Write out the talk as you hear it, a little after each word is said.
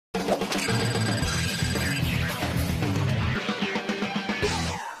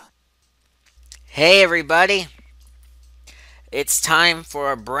Hey everybody, it's time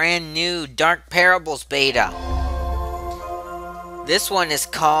for a brand new Dark Parables beta. This one is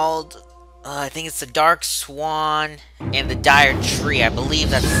called, I think it's the Dark Swan and the Dire Tree. I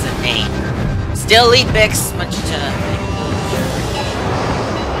believe that's the name. Still Elite Bix, much to...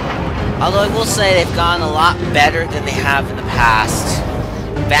 Although I will say they've gone a lot better than they have in the past.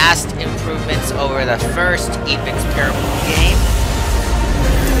 Vast improvements over the first Epix Parable game.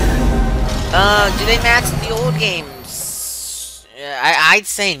 Do they match the old games? I'd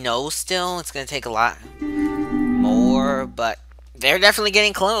say no still. It's gonna take a lot more, but they're definitely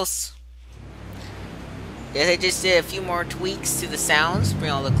getting close. Yeah, they just did a few more tweaks to the sounds, bring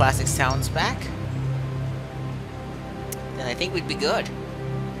all the classic sounds back. Then I think we'd be good.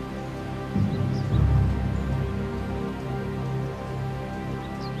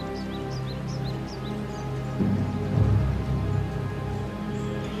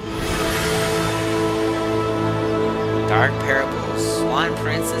 Dark Parables, Swan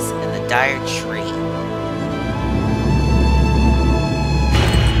Princess, and the Dire Tree.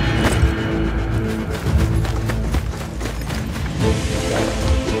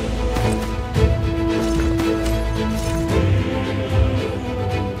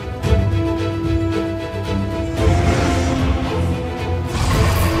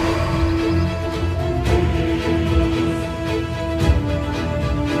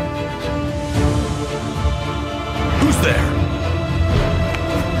 Who's there?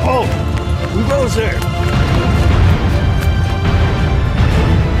 Oh! Who goes there?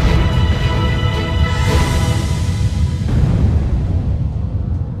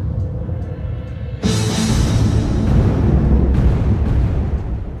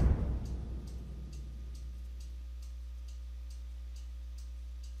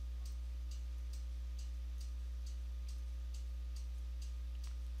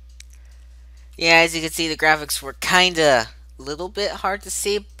 Yeah, as you can see, the graphics were kinda a little bit hard to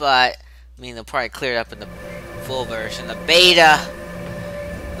see, but I mean, they'll probably clear it up in the full version. The beta,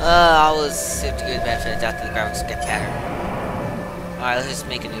 I always have to give the benefit of the doubt that the graphics get better. Alright, let's just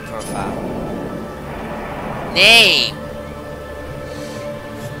make a new profile. Name!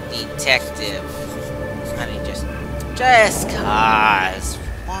 Detective. I mean, just cause.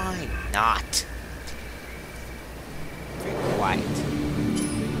 Why not? Very quiet.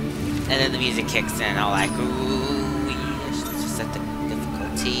 And then the music kicks in, all like, ooh, yes, let's just set the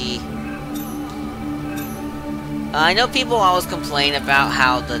difficulty. I know people always complain about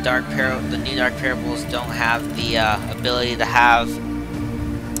how the new Dark Parables don't have the ability to have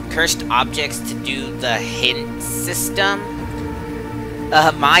cursed objects to do the hint system.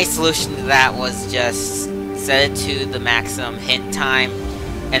 My solution to that was just set it to the maximum hint time,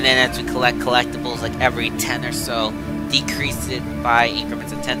 and then as we collect collectibles like every 10 or so, decrease it by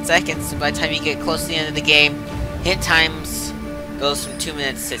increments of 10 seconds, so by the time you get close to the end of the game, hint times goes from 2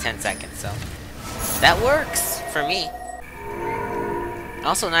 minutes to 10 seconds, so that works for me.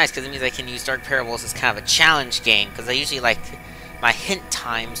 Also nice, because it means I can use Dark Parables as kind of a challenge game, because I usually like my hint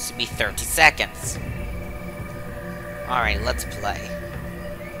times to be 30 seconds. Alright, let's play.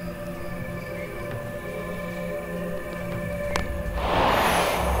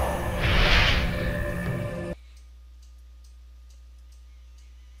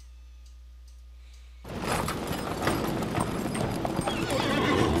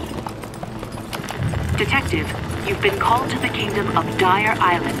 Detective, you've been called to the kingdom of Dire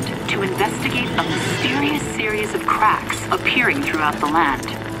Island to investigate a mysterious series of cracks appearing throughout the land.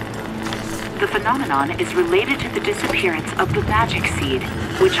 The phenomenon is related to the disappearance of the magic seed,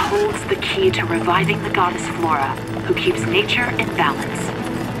 which holds the key to reviving the goddess Flora, who keeps nature in balance.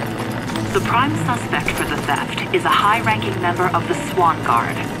 The prime suspect for the theft is a high-ranking member of the Swan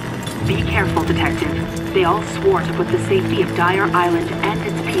Guard. Be careful, Detective. They all swore to put the safety of Dire Island and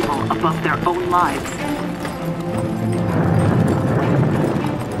its people above their own lives.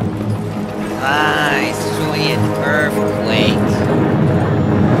 Nice, joyous earthquake.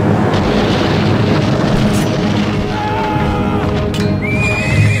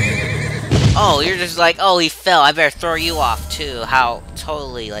 Oh, you're just like, oh, he fell. I better throw you off too. How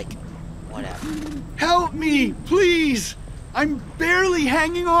totally like, whatever. Help me, please! I'm barely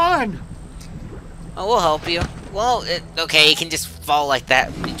hanging on! Oh, we'll help you. Well, okay, you can just fall like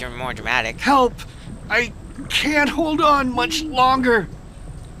that. You're more dramatic. Help! I can't hold on much longer!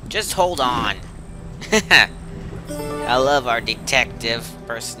 Just hold on. I love our detective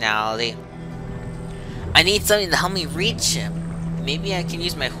personality. I need something to help me reach him. Maybe I can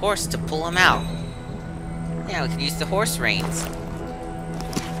use my horse to pull him out. Yeah, we can use the horse reins.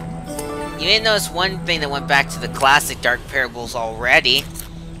 You may notice one thing that went back to the classic Dark Parables already.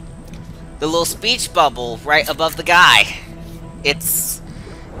 the little speech bubble right above the guy. It's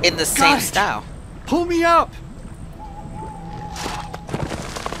in the same Guys, style. pull me up!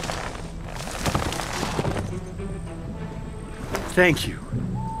 Thank you.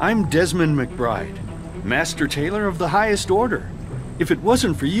 I'm Desmond McBride, Master Tailor of the highest order. If it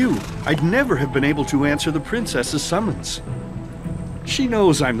wasn't for you, I'd never have been able to answer the princess's summons. She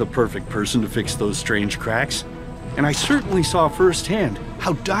knows I'm the perfect person to fix those strange cracks, and I certainly saw firsthand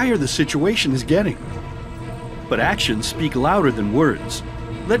how dire the situation is getting. But actions speak louder than words.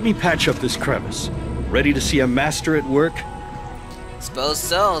 Let me patch up this crevice. Ready to see a master at work? Suppose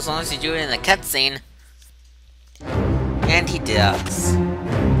so, as long as you do it in a cutscene. And he does.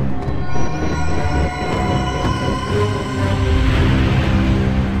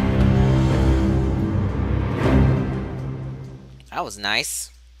 That was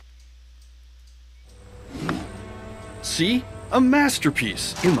nice. See? A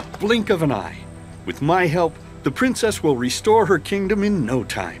masterpiece in the blink of an eye. With my help, the princess will restore her kingdom in no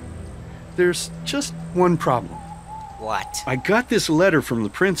time. There's just one problem. What? I got this letter from the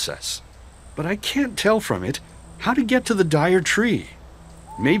princess, but I can't tell from it how to get to the dire tree.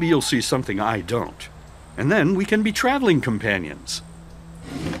 Maybe you'll see something I don't, and then we can be traveling companions.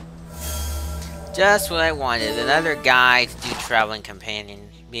 Just what I wanted, another guy to be a traveling companion.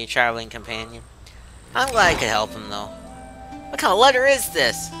 I'm glad I could help him though. What kind of letter is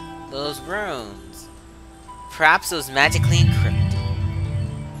this? Those runes. Perhaps it was magically encrypted.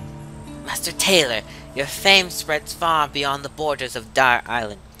 Master Tailor, your fame spreads far beyond the borders of Dire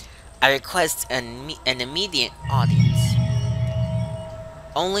Island. I request an immediate audience.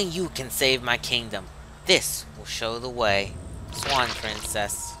 Only you can save my kingdom. This will show the way. Swan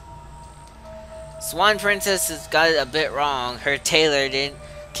Princess. Swan Princess has got it a bit wrong. Her tailor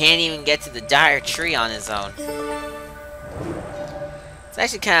can't even get to the dire tree on his own. It's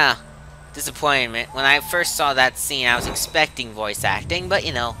actually kind of disappointment. When I first saw that scene, I was expecting voice acting, but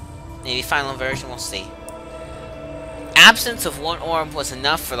you know, maybe final version, we'll see. Absence of one orb was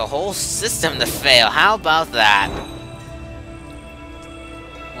enough for the whole system to fail. How about that?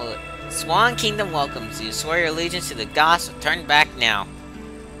 Well, Swan Kingdom welcomes you. Swear your allegiance to the gods or turn back now.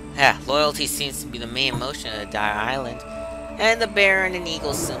 Yeah, loyalty seems to be the main emotion of the Dire Island, and the bear and an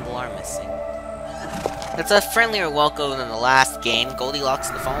eagle symbol are missing. It's a friendlier welcome than the last game, Goldilocks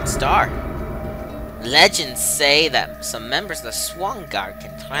and the Fallen Star. Legends say that some members of the Swan Guard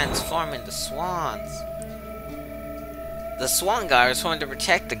can transform into swans. The Swan Guard is formed to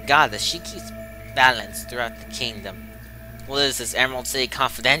protect the goddess. She keeps balance throughout the kingdom. What is this, Emerald City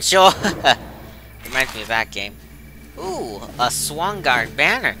Confidential? Reminds me of that game. Ooh, a Swan Guard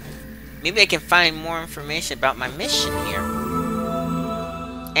banner. Maybe I can find more information about my mission here.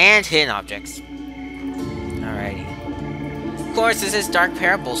 And hidden objects. Alrighty. Of course, this is Dark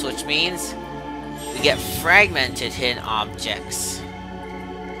Parables, which means we get fragmented hidden objects.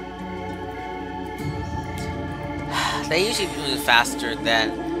 They usually move faster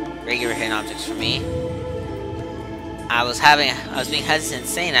than regular hidden objects for me. I was being hesitant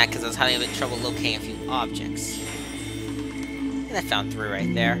saying that because I was having a bit of trouble locating a few objects. And I found 3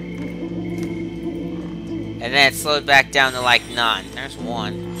 right there. And then it slowed back down to like none. There's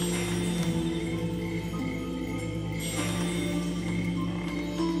 1.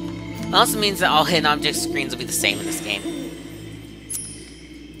 It also means that all hidden object screens will be the same in this game.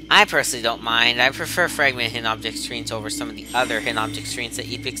 I personally don't mind. I prefer fragmented hidden object screens over some of the other hidden object screens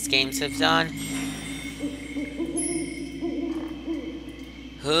that Epic's games have done.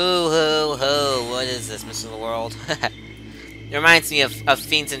 What is this, Mr. the World? It reminds me of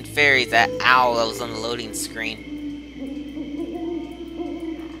Fiends and Fairies, that owl that was on the loading screen.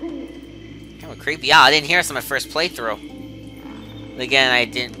 Kind of creepy owl. I didn't hear this on my first playthrough. But again,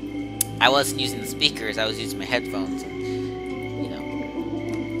 I wasn't using the speakers, I was using my headphones. You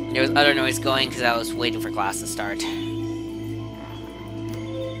know, there was other noise going because I was waiting for class to start.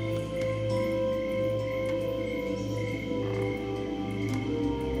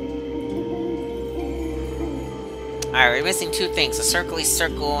 Alright, we're missing 2 things, a circly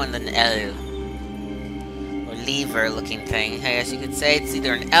circle and an L. Or lever looking thing. I guess you could say it's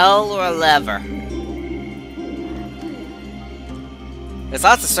either an L or a lever. There's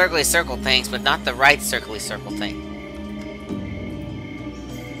lots of circly circle things, but not the right circly circle thing.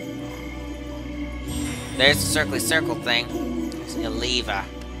 There's the circly circle thing. There's a lever.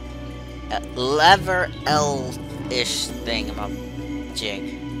 A lever L-ish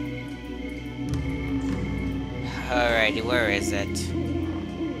thing-a-jig. Alrighty, where is it?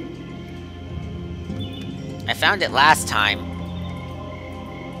 I found it last time.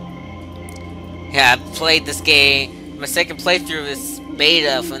 Yeah, I played this game. My second playthrough is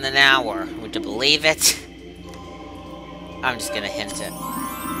beta for an hour. to believe it. I'm just gonna hint it.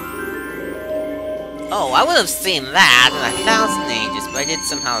 Oh, I would have seen that in 1,000 ages, but I did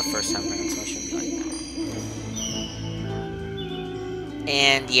somehow the first time around, so I shouldn't be like that.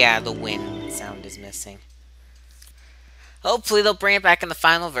 And yeah, the wind sound is missing. Hopefully they'll bring it back in the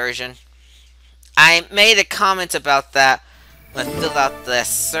final version. I made a comment about that when I filled out the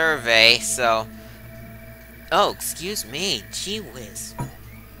survey, so... Oh, excuse me. Gee whiz.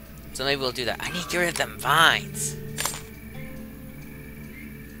 So maybe we'll do that. I need to get rid of them vines.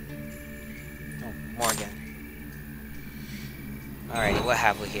 Oh, Morgan. Alrighty, what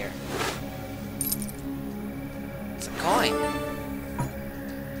have we here? It's a coin.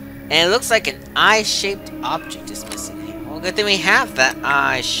 And it looks like an eye-shaped object is missing here. Well, good thing we have that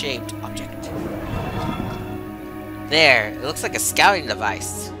eye-shaped object. There, it looks like a scouting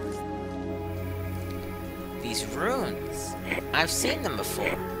device. These runes, I've seen them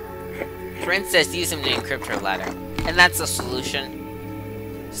before. Princess used them to encrypt her letter. And that's the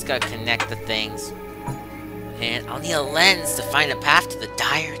solution. Just gotta connect the things. And I'll need a lens to find a path to the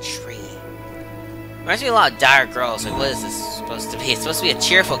dire tree. Reminds me of a lot of Dire Girls. Like, what is this supposed to be? It's supposed to be a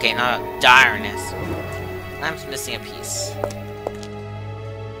cheerful game, not a direness. I'm just missing a piece.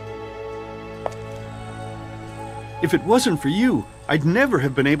 If it wasn't for you, I'd never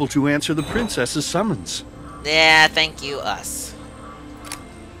have been able to answer the princess's summons. Yeah, thank you, us.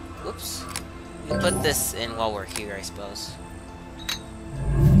 Whoops. We can put this in while we're here, I suppose.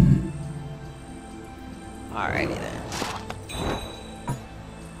 Alrighty then.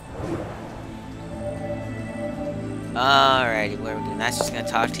 Alrighty, what are we doing? That's just gonna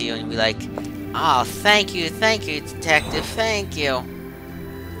talk to you and be like, oh, thank you, detective, thank you.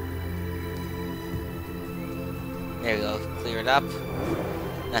 There we go, clear it up.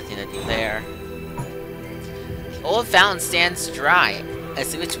 Nothing to do there. The old fountain stands dry,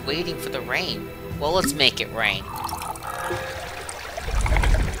 as if it's waiting for the rain. Well, let's make it rain.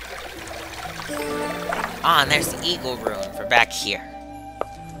 Ah, and there's the eagle rune for back here.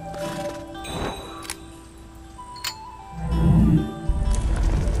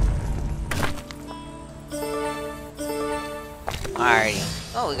 Alrighty.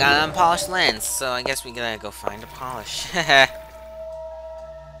 Oh, we got an unpolished lens, so I guess we gotta go find a polish. I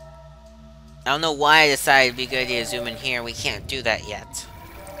don't know why I decided it'd be a good idea to zoom in here. We can't do that yet.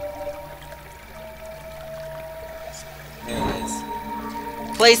 There it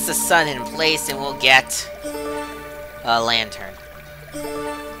is. Place the sun in place and we'll get a lantern.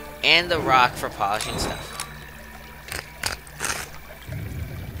 And the rock for polishing stuff.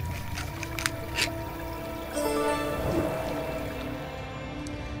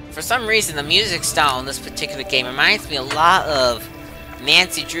 For some reason, the music style in this particular game reminds me a lot of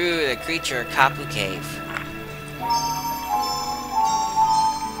Nancy Drew, the Creature, Kapu Cave.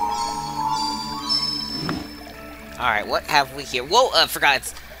 Alright, what have we here? Whoa, I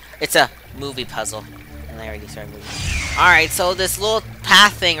forgot, it's a movie puzzle. And I already started moving. Alright, so this little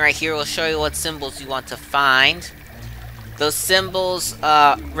path thing right here will show you what symbols you want to find. Those symbols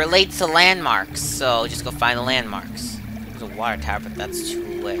relate to landmarks, so just go find the landmarks. There's a water tower, but that's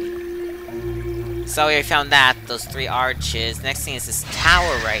too away. So we already found that, those 3 arches. Next thing is this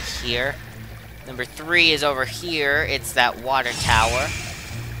tower right here. Number 3 is over here. It's that water tower.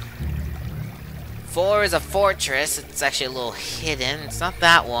 4 is a fortress. It's actually a little hidden. It's not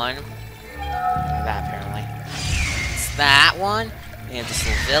that one. That apparently. It's that one. We have this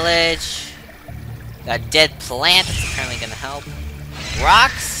little village. Got a dead plant that's apparently gonna help.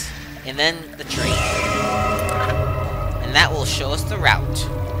 Rocks, and then the tree. And that will show us the route.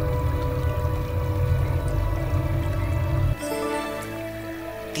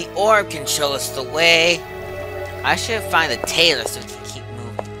 The orb can show us the way. I should find the tailor so we can keep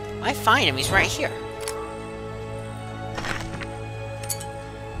moving. I find him, he's right here.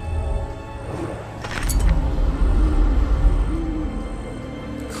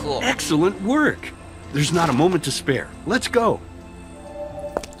 Cool. Excellent work! There's not a moment to spare. Let's go.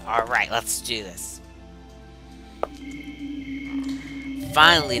 Alright, let's do this.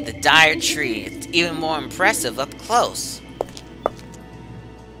 Finally, the dire tree. It's even more impressive up close.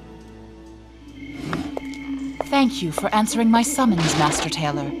 Thank you for answering my summons, Master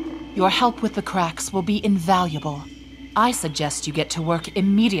Taylor. Your help with the cracks will be invaluable. I suggest you get to work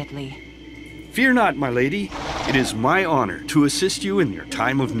immediately. Fear not, my lady. It is my honor to assist you in your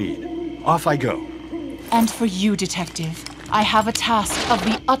time of need. Off I go. And for you, Detective, I have a task of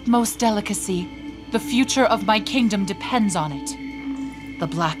the utmost delicacy. The future of my kingdom depends on it. The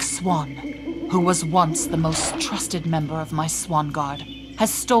Black Swan, who was once the most trusted member of my Swan Guard,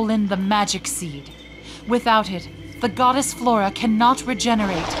 has stolen the magic seed. Without it, the goddess Flora cannot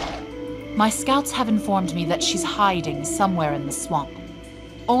regenerate. My scouts have informed me that she's hiding somewhere in the swamp.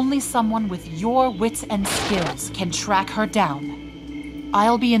 Only someone with your wits and skills can track her down.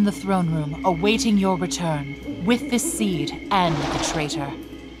 I'll be in the throne room awaiting your return with this seed and the traitor.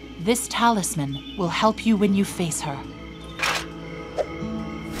 This talisman will help you when you face her.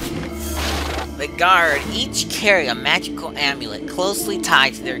 The guard each carry a magical amulet closely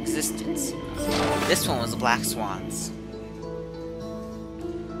tied to their existence. This one was the Black Swans.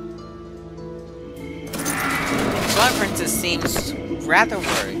 Swan Princess seems rather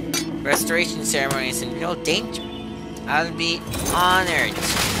worried. Restoration ceremony is in real danger. I would be honored.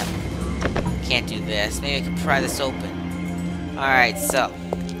 Can't do this. Maybe I can pry this open. Alright, so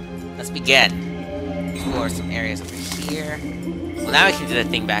let's begin. Explore some areas over here. Well, now we can do the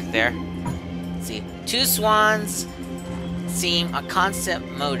thing back there. Let's see. 2 swans seem a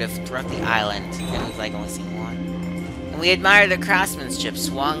constant motive throughout the island. And we've like only seen one. And we admire their craftsmanship.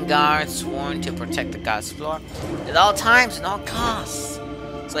 Swan guards sworn to protect the god's floor at all times and all costs.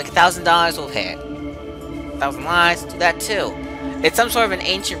 So like $1,000 will pay it. 1,000 lives, do that too. It's some sort of an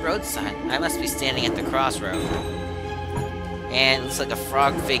ancient road sign. I must be standing at the crossroad. And it looks like a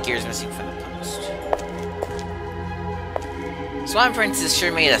frog figure is missing from the post. Swan Princess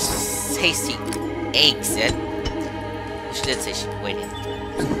sure made a tasty exit. She did say she'd be waiting.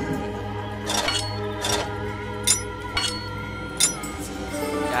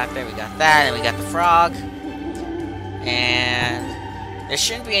 We got that, and we got the frog. And there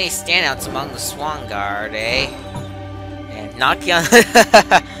shouldn't be any standouts among the Swan Guard, eh? And knocking on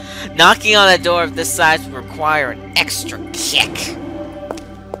knocking on a door of this size would require an extra kick.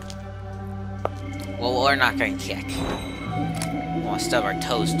 Well, we're not gonna kick. We won't stub our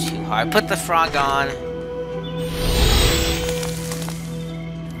toes too hard. Put the frog on.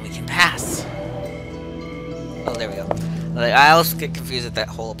 We can pass. Oh, there we go. I also get confused at that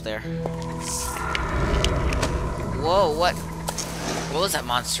hole up there. Whoa, what? What was that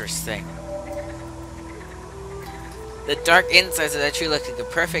monstrous thing? The dark insides of that tree look like a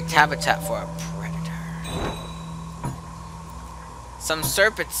perfect habitat for a predator. Some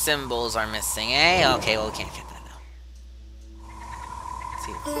serpent symbols are missing, eh? Okay, well, we can't get that now. Let's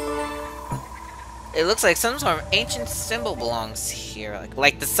see. It looks like some sort of ancient symbol belongs here.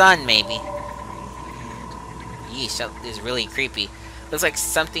 Like the sun, maybe. Yeesh, that is really creepy. Looks like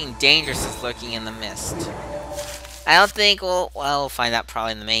something dangerous is lurking in the mist. I don't think we'll find out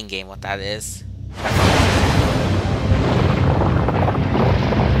probably in the main game what that is.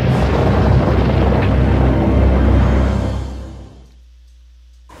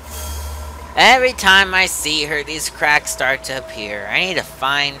 Every time I see her, these cracks start to appear. I need to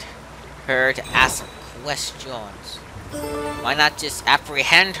find her to ask some questions. Why not just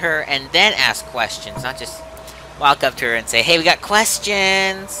apprehend her and then ask questions, not just walk up to her and say, hey, we got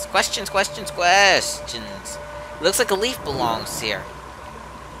questions! Questions, questions, questions! It looks like a leaf belongs here.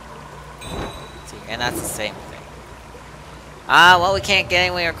 See, and that's the same thing. Ah, well, we can't get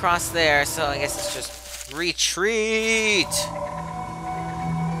anywhere across there, so I guess it's just retreat!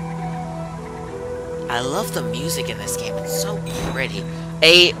 I love the music in this game. It's so pretty.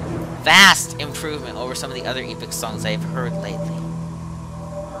 A vast improvement over some of the other epic songs I've heard lately.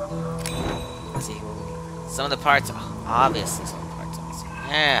 Let's see. Some of the parts, obviously some of the parts awesome.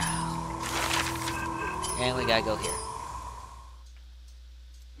 Yeah. And we gotta go here.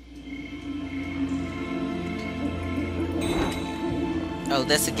 Oh,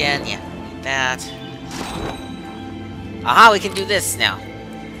 this again? Yeah, need that. Aha, we can do this now.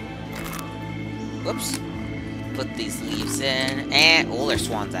 Whoops. Put these leaves in. And, oh, they're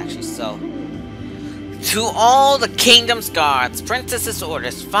swans actually, so. To all the kingdom's guards, princess's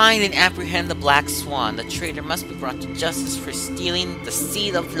orders, find and apprehend the Black Swan. The traitor must be brought to justice for stealing the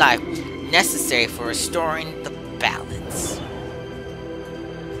seed of life necessary for restoring the balance.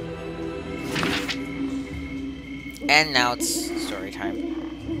 And now it's story time.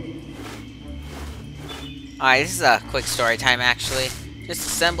 Alright, this is a quick story time actually. Just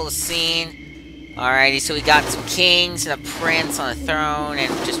assemble the scene. Alrighty, so we got some kings and a prince on a throne and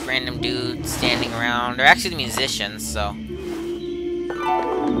just random dudes standing around. They're actually the musicians, so.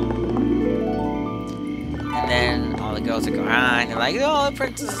 And then all the girls are going on. They're like, oh, the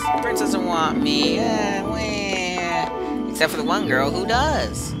prince doesn't want me. Wah. Except for the one girl who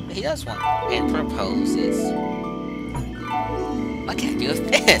does. He does want me and proposes. What can I do with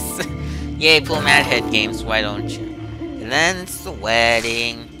this? Yay, pull mad head games, why don't you? And then it's the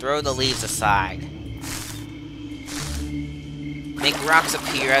wedding. Throw the leaves aside. Make rocks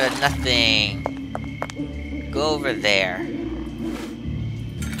appear out of nothing. Go over there.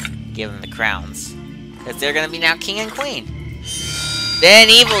 Give them the crowns. Because they're going to be now king and queen. Then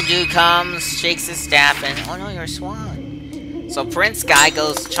Evil Dude comes, shakes his staff, and oh no, you're a swan. So Prince Guy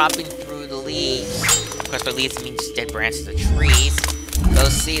goes chopping through the leaves. Of course, the leaves means dead branches of trees.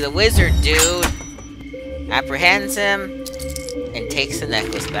 Goes see the wizard dude, apprehends him, and takes the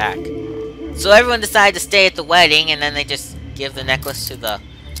necklace back. So everyone decided to stay at the wedding, and then they just give the necklace to the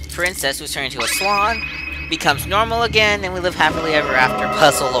princess, who's turned into a swan, becomes normal again, and we live happily ever after.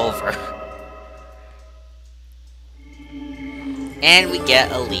 Puzzle over. And we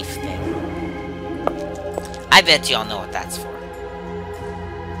get a leaf thing. I bet y'all know what that's for.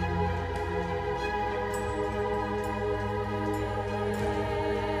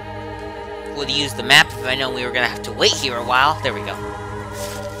 Would have used the map if I known we were gonna have to wait here a while. There we go.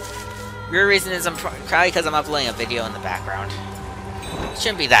 Real reason is probably because I'm uploading a video in the background.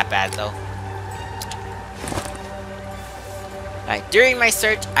 Shouldn't be that bad though. Alright, during my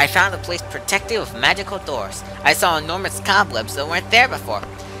search, I found a place protected with magical doors. I saw enormous cobwebs that weren't there before.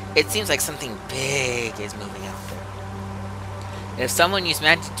 It seems like something big is moving out there. If someone used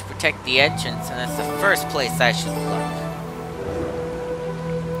magic to protect the entrance, then that's the first place I should look.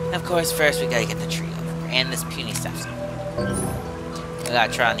 Of course, first we gotta get the tree over, and this puny steps. We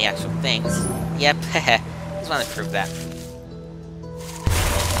gotta try on the actual things. Yep, just wanna prove that.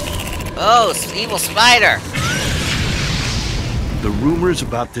 Oh, evil spider! The rumors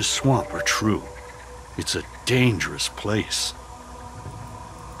about this swamp are true. It's a dangerous place.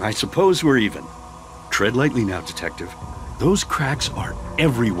 I suppose we're even. Tread lightly now, Detective. Those cracks are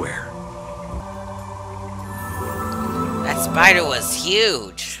everywhere. That spider was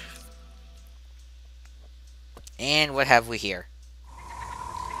huge. And what have we here?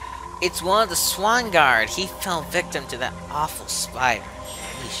 It's one of the Swan Guard. He fell victim to that awful spider.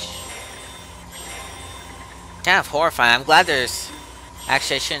 Yeesh. Kind of horrifying. I'm glad there's...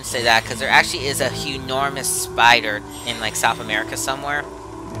 Actually, I shouldn't say that, because there actually is a enormous spider in, like, South America somewhere.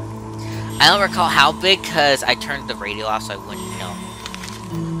 I don't recall how big, because I turned the radio off, so I wouldn't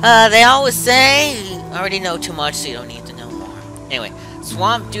know. They always say, I already know too much, so you don't need to know more. Anyway,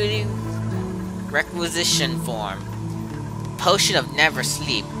 Swamp Duty Requisition Form. Potion of Never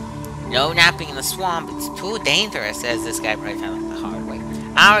Sleep. No napping in the swamp, it's too dangerous, as this guy probably found the hard way.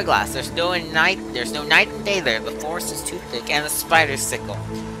 Hourglass, there's no night and day there, the forest is too thick, and the spider's sickle.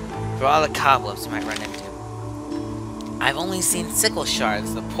 For all the cobwebs you might run into. I've only seen sickle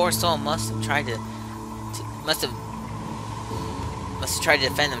shards. The poor soul must have tried to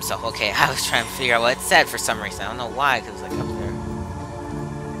defend himself. Okay, I was trying to figure out what it said for some reason. I don't know why, because it was like up there.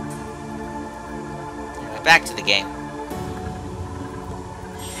 Anyway, back to the game.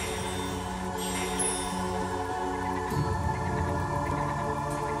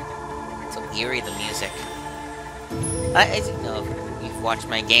 So eerie, the music. As you know, if you've watched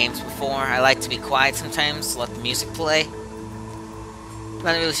my games before, I like to be quiet sometimes, let the music play. I'm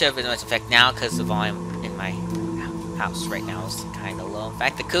not really sure if there's much effect now, because the volume in my house right now is kind of low. In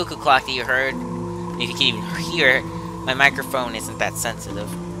fact, the cuckoo clock that you heard, if you can even hear it, my microphone isn't that sensitive.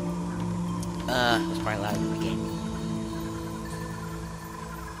 It was probably louder in the game.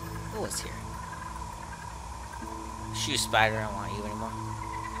 Who was here? Shoe spider, I don't want you anymore.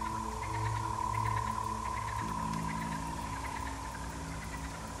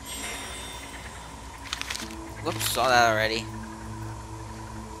 Whoops, saw that already.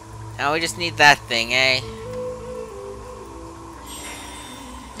 Now we just need that thing, eh?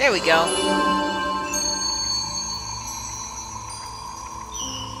 There we go.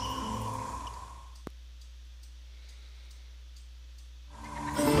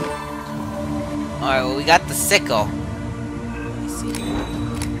 Alright, well, we got the sickle. Let me see.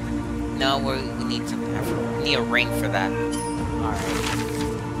 No, we need something. We need a ring for that. Alright.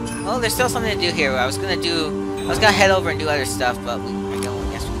 Oh, there's still something to do here. I was gonna head over and do other stuff, but I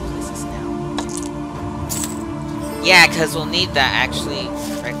guess we can place this now. Yeah, because we'll need that actually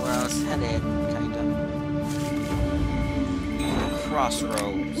right where I was headed, kinda.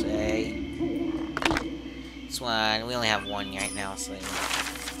 Crossroads, eh? Swan, we only have one right now, so there's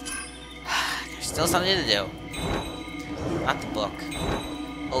still something to do. Not the book.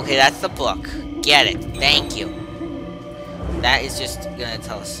 Okay, that's the book. Get it. Thank you. That is just gonna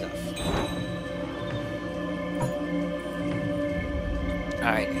tell us stuff.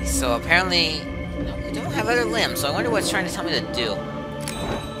 Alright, so apparently... No, we don't have other limbs, so I wonder what it's trying to tell me to do.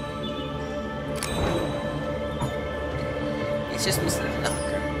 It's just missing the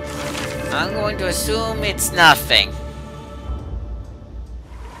knocker. I'm going to assume it's nothing.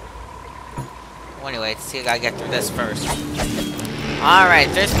 Well, anyway, let's see if I get through this first. Alright,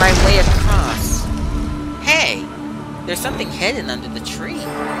 there's my way across. Hey! There's something hidden under the tree.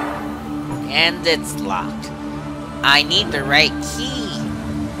 And it's locked. I need the right key.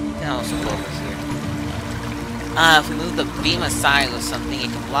 can also go over here. If we move the beam aside with something,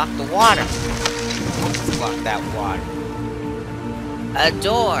 it can block the water. Let's block that water. A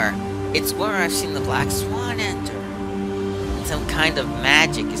door! It's where I've seen the Black Swan enter. And some kind of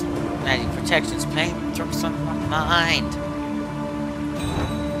magic protections playing tricks on my mind.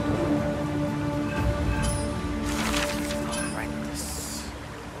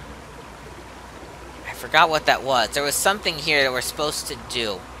 I forgot what that was. There was something here that we're supposed to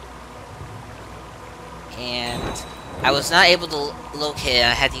do. And I was not able to locate it.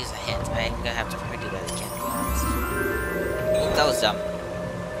 I had to use a hint. I'm gonna have to probably do that again, to be honest. Ooh, that was dumb.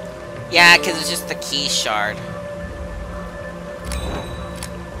 Yeah, because it's just the key shard.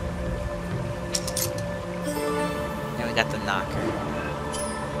 And we got the knocker.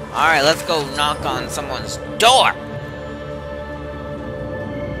 Alright, let's go knock on someone's door!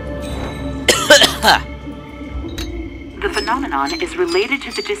 The phenomenon is related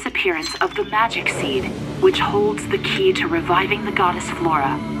to the disappearance of the magic seed, which holds the key to reviving the goddess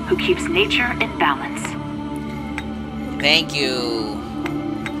Flora, who keeps nature in balance. Thank you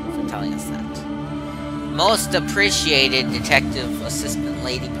for telling us that. Most appreciated detective assistant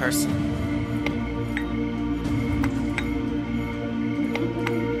lady person.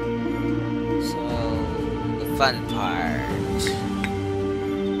 So, the fun part.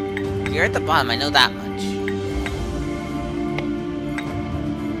 You're at the bottom, I know that much.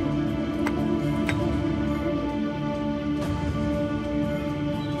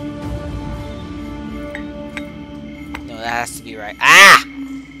 That has to be right. Ah!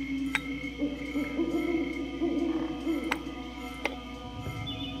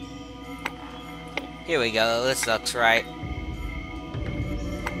 Here we go. This looks right.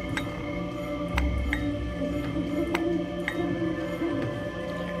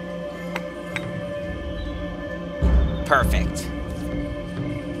 Perfect.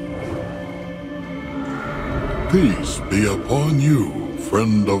 Peace be upon you,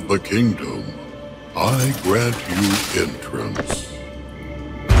 friend of the kingdom. I grant you entrance.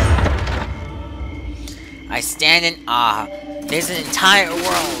 I stand in awe. There's an entire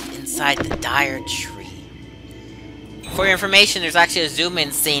world inside the dire tree. For your information, there's actually a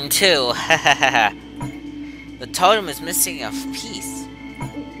zoom-in scene too. The totem is missing a piece.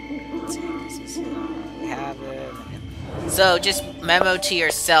 Let's see, we have it. So just memo to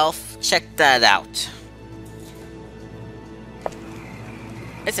yourself. Check that out.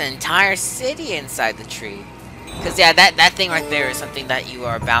 It's an entire city inside the tree. Because, yeah, that thing right there is something that you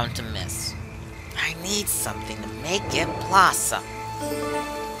are bound to miss. I need something to make it blossom.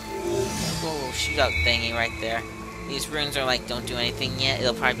 Cool little shootout thingy right there. These runes are like, don't do anything yet.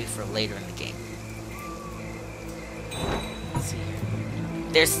 It'll probably be for later in the game. Let's see here.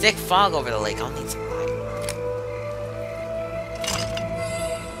 There's thick fog over the lake. I'll need some light.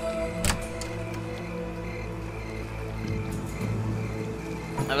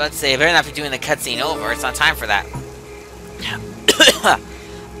 I'm about to say, I better not be doing the cutscene over. It's not time for that.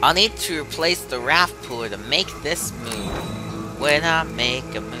 I'll need to replace the raft puller to make this move. When I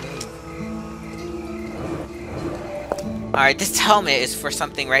make a move. Alright, this helmet is for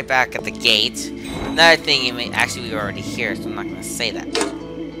something right back at the gate. Another thing you may... Actually, we were already here, so I'm not going to say that.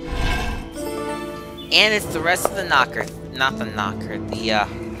 And it's the rest of the knocker. Not the knocker. The,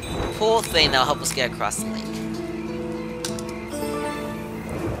 pull thing that'll help us get across the lake.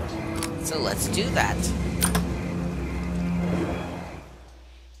 So let's do that.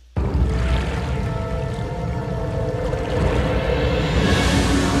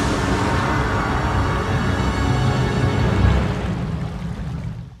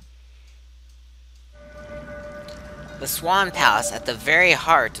 The Swan Palace at the very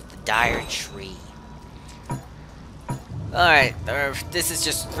heart of the dire tree. Alright, this is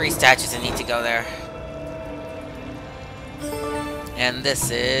just 3 statues that need to go there. And this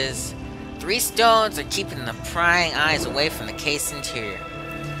is... 3 stones are keeping the prying eyes away from the case interior.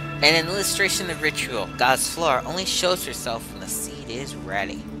 And an illustration of ritual. Goddess Flora only shows herself when the seed is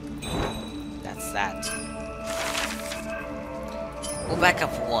ready. That's that. We'll back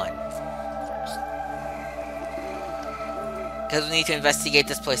up 1 first. Because we need to investigate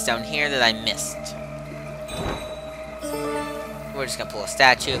this place down here that I missed. We're just gonna pull a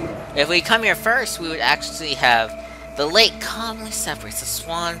statue. If we come here first, we would actually have the lake calmly separates the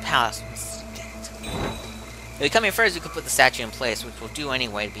Swan Palace from the gate. If we come here first, we could put the statue in place, which we'll do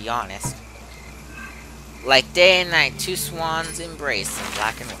anyway, to be honest. Like day and night, 2 swans embrace in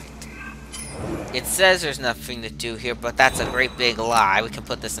black and white. It says there's nothing to do here, but that's a great big lie. We can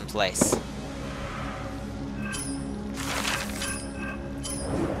put this in place.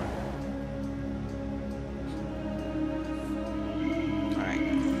 Alright.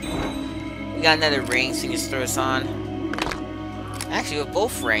 We got another ring, so you can just throw this on. Actually, we have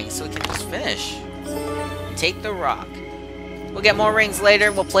both rings, so we can just finish. Take the rock. We'll get more rings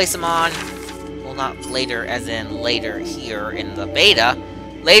later, we'll place them on. Well, not later as in later here in the beta.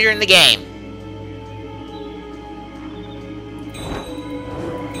 Later in the game.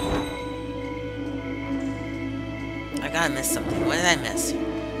 I gotta miss something. What did I miss?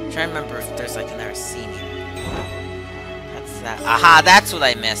 I'm trying to remember if there's like another scene here. That's that. Aha, that's what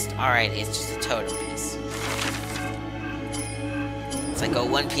I missed. Alright, it's just a totem piece. It's like go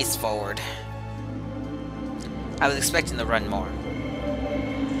one piece forward. I was expecting to run more.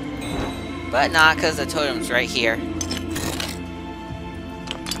 But not, because the totem's right here.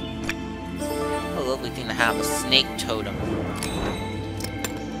 A lovely thing to have, a snake totem.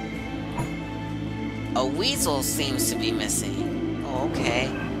 A weasel seems to be missing. Oh, okay.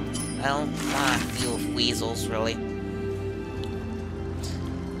 I don't want to deal with weasels, really.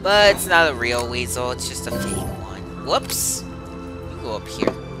 But it's not a real weasel, it's just a fake one. Whoops! You go up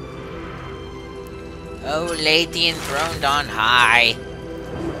here. Oh, lady enthroned on high.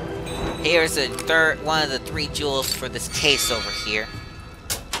 Here's one of the 3 jewels for this case over here.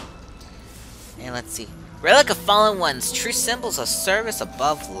 And let's see. Relic of Fallen Ones, true symbols of service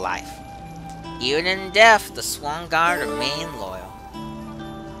above life. Even in death, the Swan Guard remain loyal.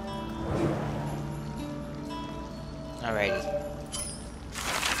 Alrighty.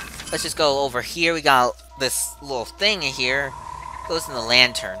 Let's just go over here. We got this little thing in here. Goes in the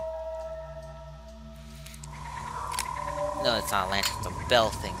lantern. No, it's not a lantern, it's a bell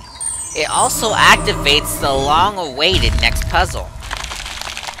thing. It also activates the long-awaited next puzzle.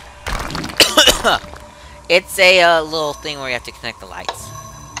 It's a little thing where you have to connect the lights.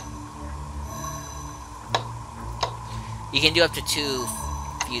 You can do up to 2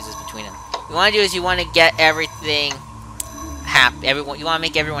 fuses between them. What you want to do is you want to get everything happy. You want to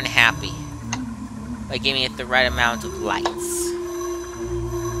make everyone happy by giving it the right amount of lights.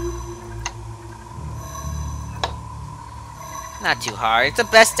 Not too hard. It's the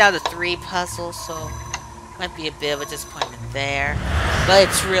best out of 3 puzzles, so might be a bit of a disappointment there, but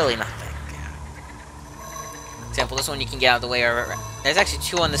it's really nothing. For example, this one you can get out of the way. Or there's actually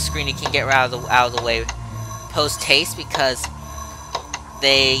 2 on the screen you can get out of the way post haste because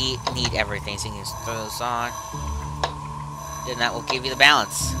they need everything. So you can just throw those on, then that will give you the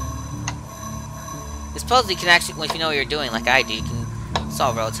balance. This puzzle you can actually, if you know what you're doing, like I do, you can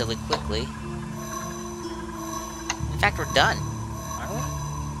solve relatively quickly. In fact, we're done.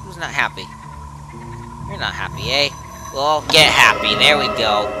 Who's not happy? You're not happy, eh? Well, get happy. There we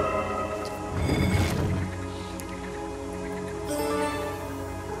go.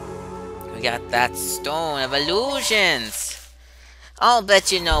 We got that Stone of Illusions. I'll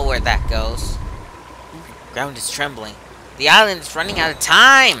bet you know where that goes. Ground is trembling. The island is running out of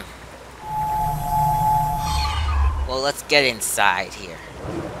time. Well, let's get inside here.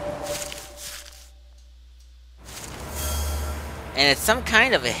 And it's some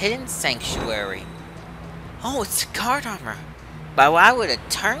kind of a hidden sanctuary. Oh, it's guard armor. But why would a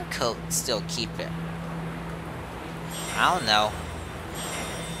turncoat still keep it? I don't know.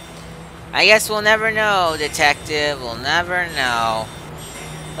 I guess we'll never know, detective. We'll never know.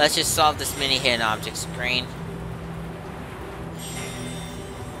 Let's just solve this mini hidden object screen.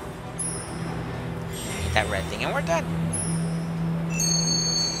 Get that red thing, and we're done.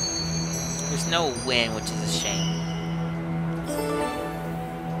 There's no win, which is a shame.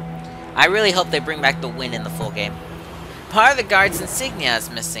 I really hope they bring back the win in the full game. Part of the guard's insignia is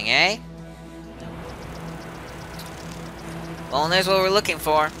missing, eh? Well, and there's what we're looking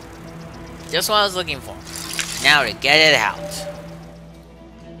for. Just what I was looking for. Now to get it out.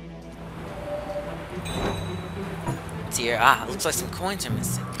 It's here. Ah, looks like some coins are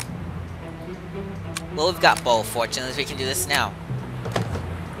missing. Well, we've got both, fortunately, so we can do this now.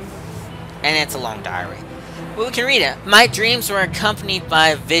 And it's a long diary. Well, we can read it. My dreams were accompanied by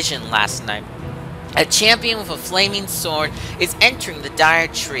a vision last night. A champion with a flaming sword is entering the dire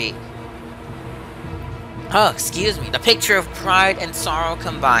tree. Oh, excuse me. The picture of pride and sorrow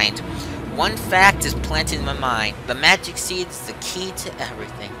combined. One fact is planted in my mind. The magic seed is the key to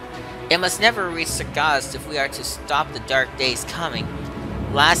everything. It must never reach the gods if we are to stop the dark days coming.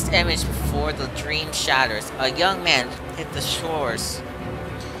 Last image before the dream shatters. A young man hit the shores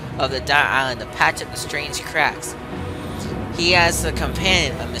of the dire island to patch up the strange cracks. He has a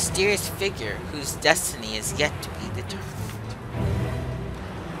companion, a mysterious figure whose destiny is yet to be determined.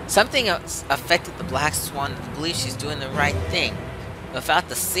 Something else affected the Black Swan and believes she's doing the right thing. Without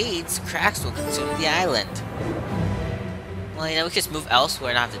the seeds, cracks will consume the island. Well, you know, we can just move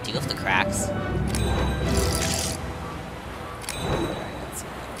elsewhere and not have to deal with the cracks.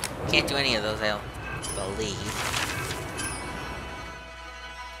 Can't do any of those, I don't believe.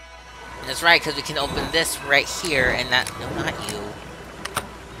 And that's right, because we can open this right here, and that... No, not you.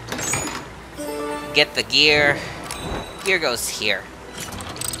 Get the gear. Gear goes here.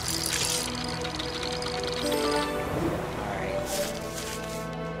 Alright.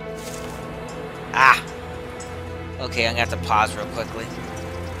 Ah! Okay, I'm gonna have to pause real quickly.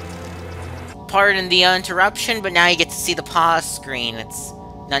 Pardon the interruption, but now you get to see the pause screen. It's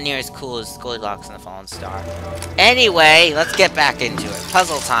not near as cool as Goldilocks and the Fallen Star. Anyway, let's get back into it.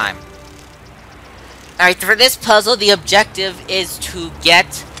 Puzzle time. Alright, for this puzzle, the objective is to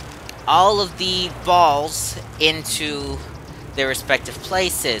get all of the balls into their respective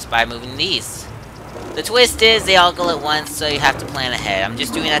places by moving these. The twist is they all go at once, so you have to plan ahead. I'm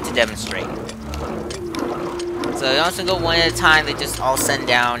just doing that to demonstrate. So you don't have to go one at a time, they just all send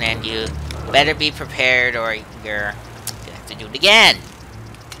down, and you better be prepared or you're gonna have to do it again.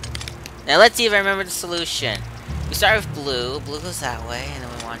 Now let's see if I remember the solution. We start with blue. Blue goes that way, and then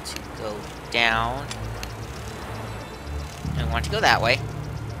we want to go down. And we want to go that way.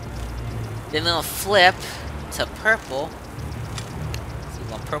 Then we'll flip to purple. So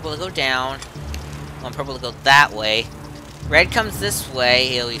we want purple to go down. We want purple to go that way. Red comes this way.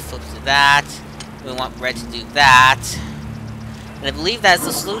 He'll be flipped to that. We want red to do that. And I believe that's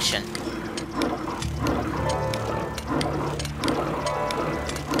the solution.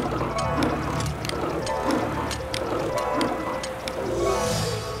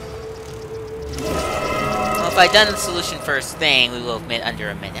 Well, if I'd done the solution first thing, we would have made under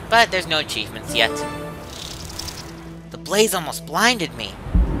a minute. But there's no achievements yet. The blaze almost blinded me.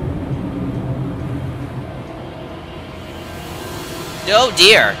 Oh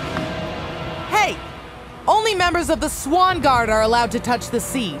dear! Hey! Only members of the Swan Guard are allowed to touch the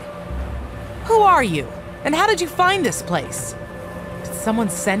seed. Who are you? And how did you find this place? Did someone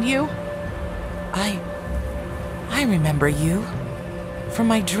send you? I remember you. From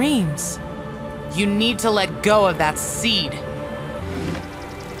my dreams. You need to let go of that seed.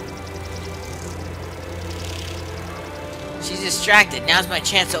 She's distracted. Now's my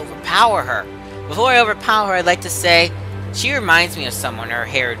chance to overpower her. Before I overpower her, I'd like to say, she reminds me of someone, her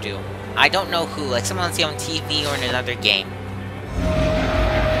hairdo. I don't know who, like someone I see on TV or in another game.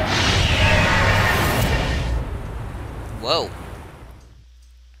 Whoa.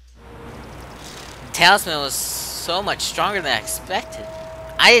 The talisman was so much stronger than I expected.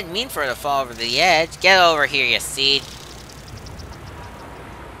 I didn't mean for her to fall over the edge. Get over here, you seed.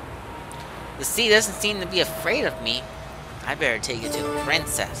 The seed doesn't seem to be afraid of me. I better take it to the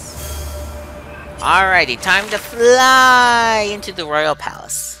princess. Alrighty, time to fly into the royal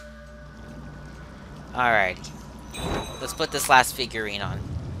palace. Alrighty. Let's put this last figurine on.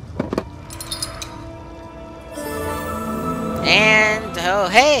 And, oh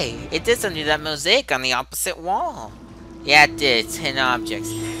hey, it did something to that mosaic on the opposite wall. Yeah, it did. It's hidden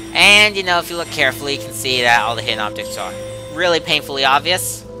objects. And, you know, if you look carefully, you can see that all the hidden objects are really painfully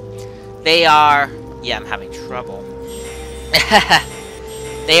obvious. They are... Yeah, I'm having trouble.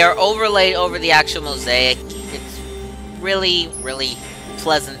 They are overlaid over the actual mosaic. It's really, really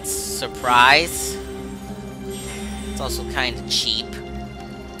pleasant surprise. It's also kind of cheap.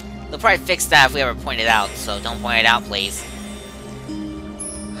 They'll probably fix that if we ever point it out, so don't point it out, please.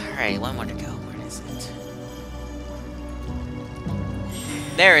 Alright, one more to go. Where is it?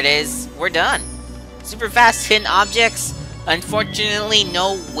 There it is. We're done. Super fast hidden objects. Unfortunately,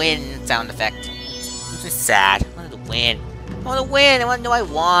 no win sound effect. It's just sad. I wanted to win. I want to win! I want to know I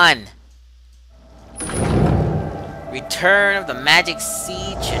won! Return of the magic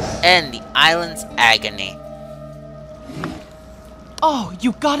siege and end the island's agony. Oh,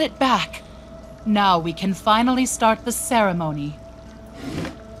 you got it back! Now we can finally start the ceremony.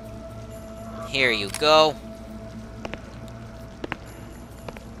 Here you go.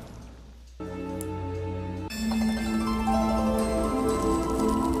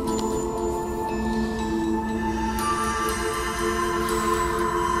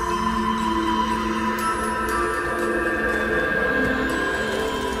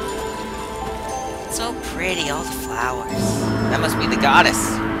 So pretty, all the flowers. That must be the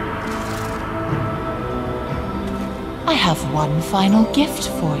goddess. I have one final gift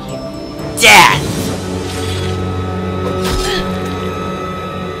for you. Death!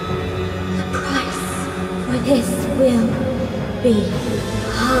 The price for this will be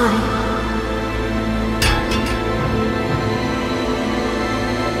high.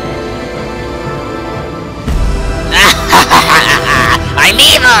 I'm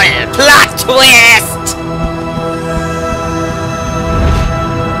evil! Plot twist!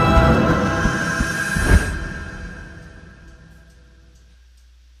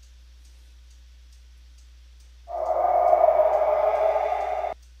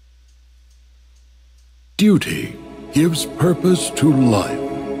 Duty gives purpose to life.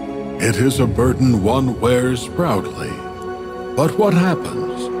 It is a burden one wears proudly. But what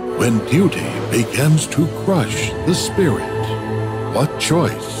happens when duty begins to crush the spirit? What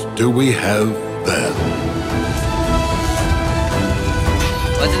choice do we have then?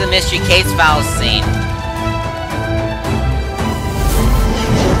 What's the mystery case file scene?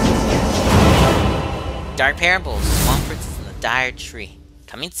 Dark Parables, Swan Princess in the Dire Tree.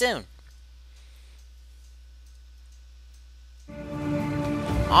 Coming soon.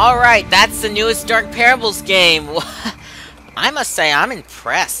 Alright, that's the newest Dark Parables game. I must say, I'm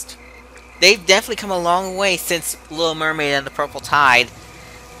impressed. They've definitely come a long way since Little Mermaid and the Purple Tide.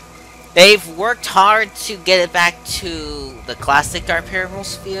 They've worked hard to get it back to the classic Dark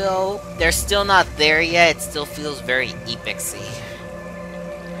Parables feel. They're still not there yet. It still feels very epicsy.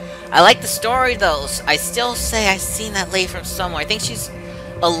 I like the story though. I still say I've seen that lady from somewhere. I think she's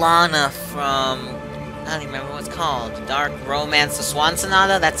Alana from... I don't even remember what it's called. Dark Romance, the Swan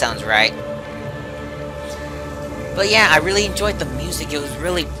Sonata? That sounds right. But yeah, I really enjoyed the music. It was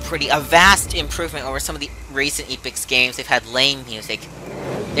really pretty. A vast improvement over some of the recent Epix games. They've had lame music.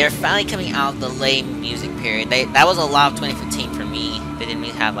 They're finally coming out of the lame music period. That was a lot of 2015 for me. They didn't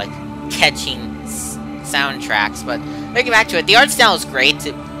really have, like, catching soundtracks. But getting back to it, the art style is great.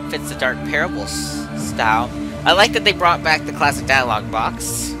 It fits the Dark Parables style. I like that they brought back the classic dialogue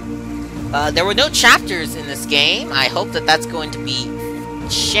box. There were no chapters in this game. I hope that that's going to be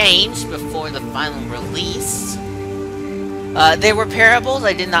changed before the final release. There were parables.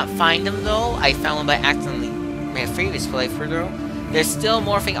 I did not find them though. I found them by accidentally in my previous playthrough. There's still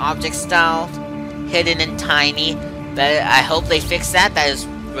morphing object style, hidden and tiny. But I hope they fix that. That is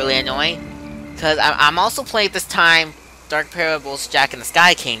really annoying. Because I'm also playing at this time Dark Parables Jack in the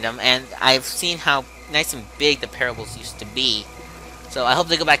Sky Kingdom, and I've seen how nice and big the parables used to be. So I hope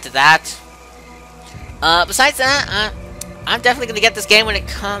they go back to that. Besides that, I'm definitely going to get this game when it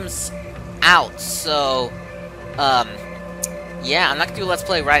comes out. So, yeah, I'm not going to do a Let's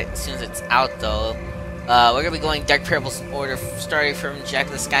Play right as soon as it's out, though. We're going to be going Dark Parables order, starting from Jack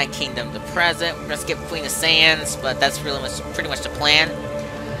of the Sky Kingdom to present. We're going to skip Queen of Sands, but that's pretty much the plan.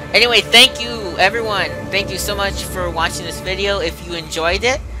 Anyway, thank you, everyone. Thank you so much for watching this video. If you enjoyed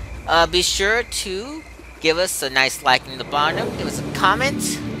it, be sure to give us a nice like in the bottom. Give us a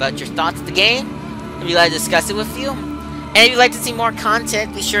comment about your thoughts of the game. If you'd like to discuss it with you. And if you'd like to see more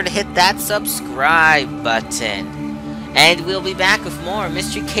content, be sure to hit that subscribe button. And we'll be back with more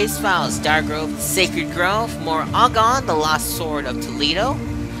Mystery Case Files, Dark Grove, The Sacred Grove, more Agon, The Lost Sword of Toledo,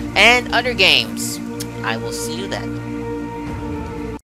 and other games. I will see you then.